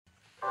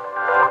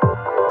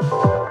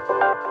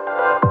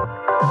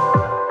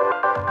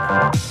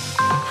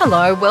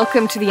Hello,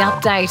 welcome to The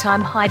Update. I'm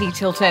Heidi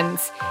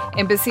Tiltons.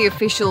 Embassy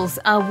officials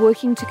are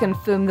working to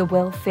confirm the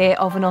welfare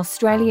of an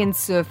Australian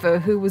surfer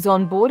who was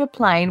on board a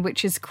plane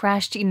which has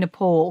crashed in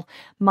Nepal.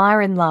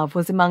 Myron Love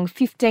was among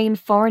 15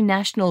 foreign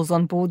nationals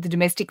on board the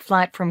domestic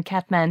flight from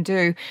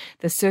Kathmandu.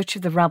 The search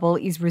of the rubble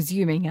is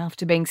resuming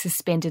after being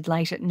suspended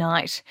late at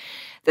night.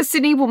 The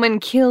Sydney woman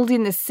killed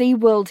in the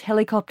SeaWorld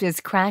helicopter's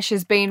crash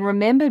has been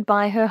remembered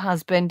by her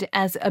husband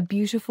as a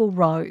beautiful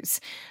rose.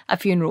 A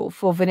funeral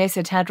for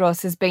Vanessa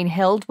Tadros has been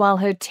held while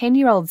her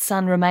 10-year-old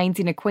son remains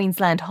in a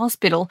Queensland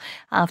hospital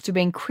after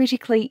being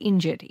critically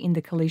injured in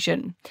the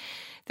collision.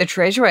 The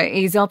Treasurer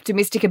is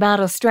optimistic about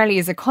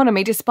Australia's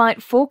economy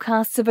despite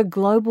forecasts of a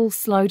global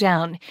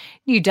slowdown.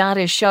 New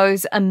data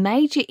shows a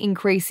major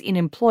increase in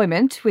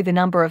employment, with the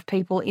number of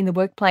people in the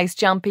workplace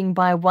jumping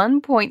by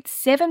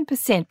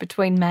 1.7%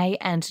 between May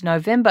and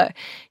November.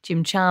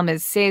 Jim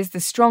Chalmers says the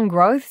strong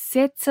growth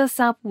sets us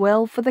up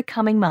well for the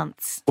coming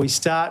months. We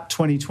start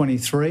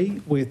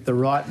 2023 with the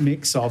right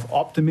mix of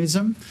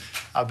optimism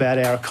about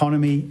our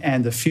economy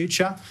and the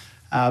future,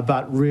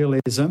 but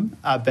realism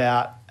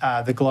about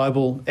the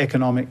global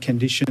economic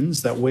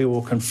conditions that we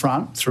will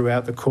confront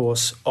throughout the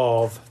course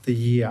of the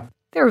year.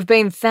 There have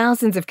been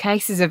thousands of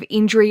cases of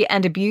injury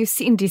and abuse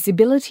in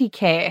disability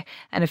care.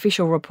 An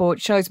official report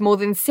shows more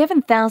than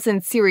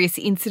 7,000 serious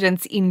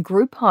incidents in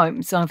group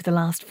homes over the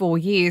last 4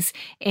 years.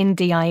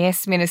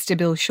 NDIS Minister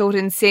Bill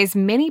Shorten says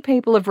many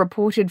people have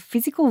reported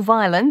physical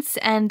violence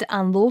and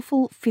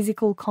unlawful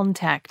physical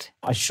contact.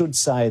 I should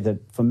say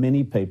that for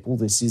many people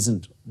this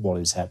isn't what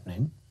is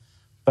happening,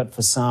 but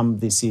for some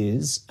this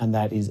is, and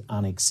that is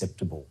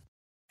unacceptable.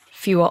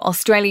 Fewer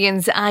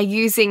Australians are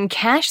using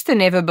cash than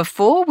ever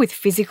before, with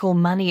physical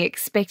money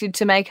expected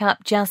to make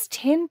up just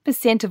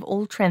 10% of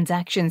all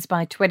transactions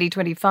by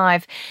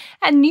 2025.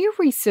 And new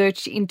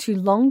research into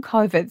long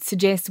COVID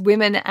suggests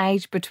women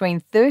aged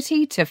between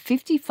 30 to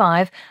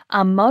 55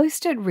 are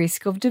most at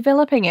risk of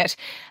developing it.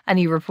 A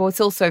new report's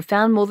also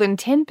found more than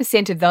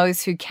 10% of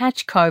those who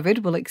catch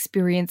COVID will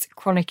experience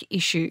chronic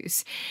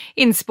issues.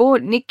 In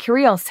sport, Nick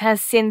Kyrgios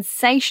has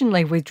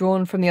sensationally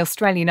withdrawn from the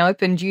Australian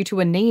Open due to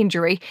a knee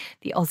injury.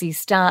 The Aussie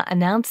star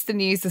announced the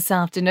news this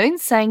afternoon,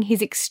 saying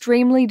he's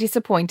extremely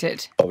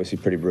disappointed. Obviously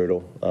pretty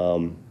brutal.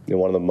 One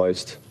of the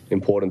most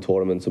important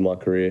tournaments of my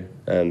career,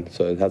 and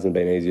so it hasn't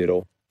been easy at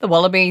all. The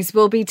Wallabies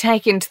will be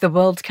taken to the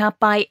World Cup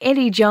by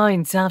Eddie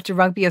Jones after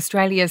Rugby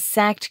Australia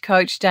sacked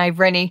coach Dave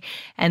Rennie,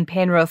 and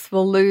Penrith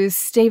will lose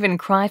Stephen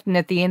Crichton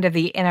at the end of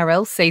the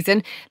NRL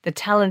season. The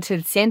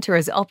talented centre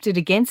has opted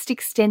against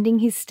extending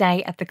his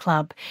stay at the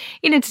club.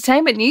 In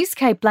entertainment news,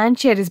 Cate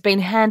Blanchett has been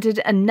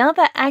handed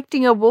another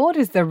acting award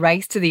as the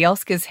race to the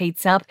Oscars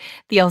heats up,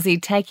 the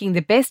Aussie taking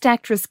the Best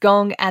Actress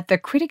gong at the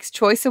Critics'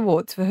 Choice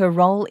Awards for her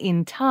role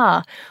in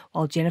Tar,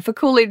 while Jennifer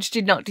Coolidge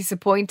did not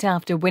disappoint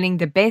after winning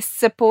the Best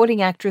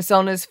Supporting Actress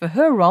honours for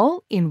her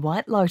role in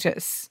White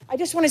Lotus. I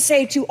just want to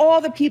say to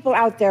all the people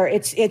out there,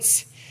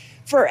 it's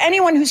for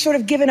anyone who's sort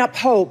of given up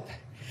hope,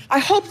 I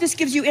hope this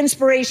gives you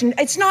inspiration.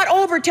 It's not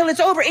over till it's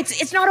over.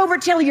 It's not over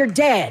till you're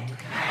dead.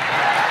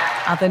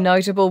 Other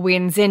notable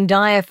wins: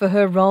 Zendaya for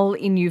her role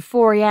in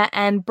Euphoria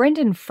and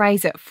Brendan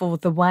Fraser for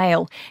The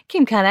Whale.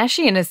 Kim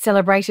Kardashian has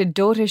celebrated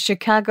daughter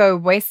Chicago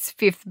West's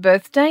 5th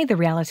birthday, the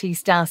reality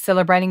star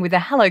celebrating with a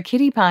Hello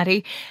Kitty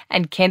party,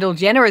 and Kendall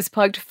Jenner has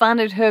poked fun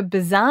at her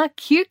bizarre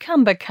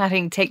cucumber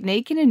cutting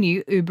technique in a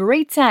new Uber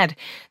Eats ad.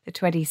 The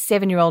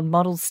 27-year-old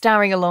model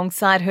starring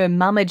alongside her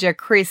mummager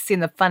Chris in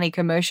the funny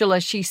commercial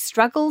as she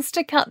struggles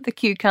to cut the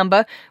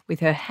cucumber with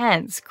her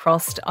hands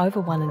crossed over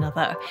one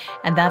another.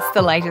 And that's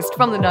the latest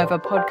from the Nova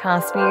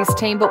Podcast News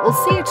team, but we'll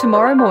see you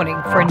tomorrow morning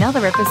for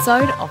another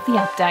episode of The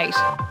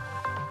Update.